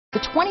The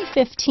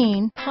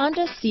 2015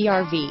 Honda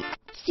CR-V.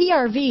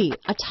 CR-V,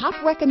 a top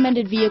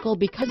recommended vehicle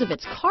because of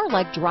its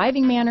car-like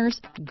driving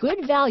manners,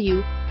 good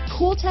value,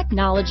 cool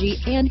technology,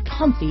 and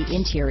comfy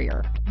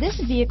interior.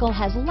 This vehicle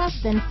has less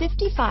than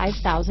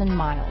 55,000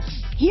 miles.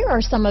 Here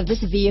are some of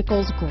this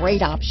vehicle's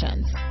great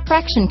options: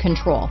 traction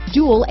control,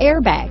 dual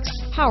airbags,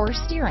 power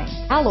steering,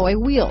 alloy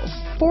wheels,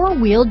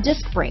 four-wheel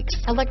disc brakes,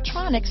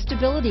 electronic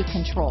stability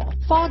control,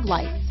 fog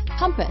lights,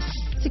 compass,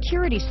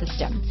 security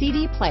system,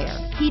 CD player,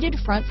 heated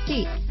front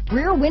seats,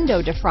 rear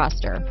window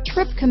defroster,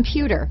 trip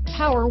computer,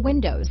 power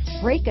windows,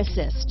 brake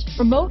assist,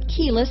 remote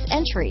keyless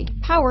entry,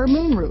 power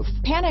moonroof,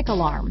 panic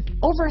alarm,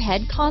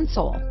 overhead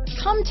console.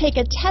 Come take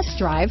a test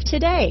drive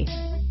today.